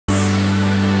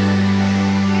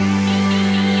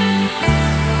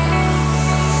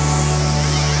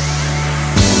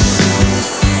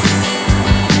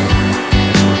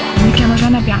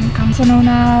sono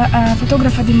una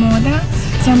fotografa di moda.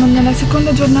 Siamo nella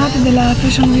seconda giornata della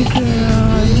Fashion Week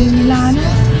di Milano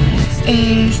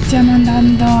e stiamo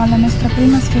andando alla nostra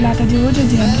prima sfilata di oggi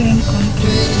di Andrea Incontri.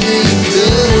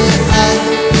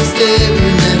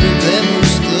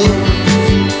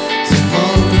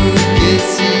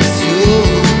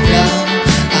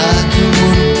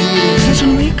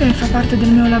 Fashion Week fa parte del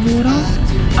mio lavoro,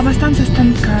 abbastanza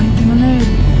stancante, non è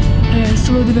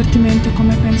solo divertimento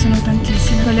come pensano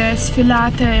tantissimi. Le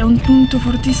sfilate è un punto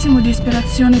fortissimo di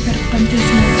ispirazione per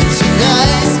tantissimi.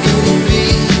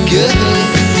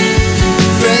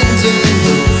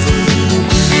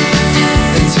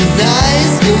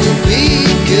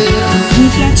 Mi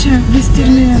piace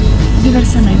vestirmi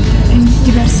diversamente, in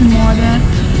diverse mode,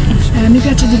 mi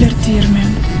piace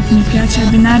divertirmi, mi piace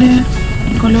abbinare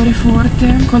colore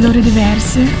forte, colori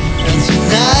diversi.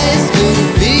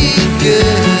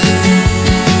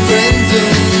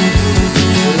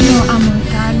 Io amo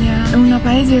l'Italia, è un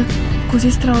paese così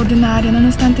straordinario,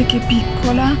 nonostante che è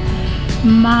piccola,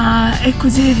 ma è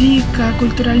così ricca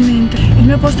culturalmente. Il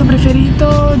mio posto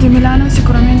preferito di Milano è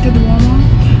sicuramente Duomo,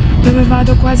 dove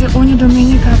vado quasi ogni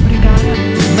domenica a pregare.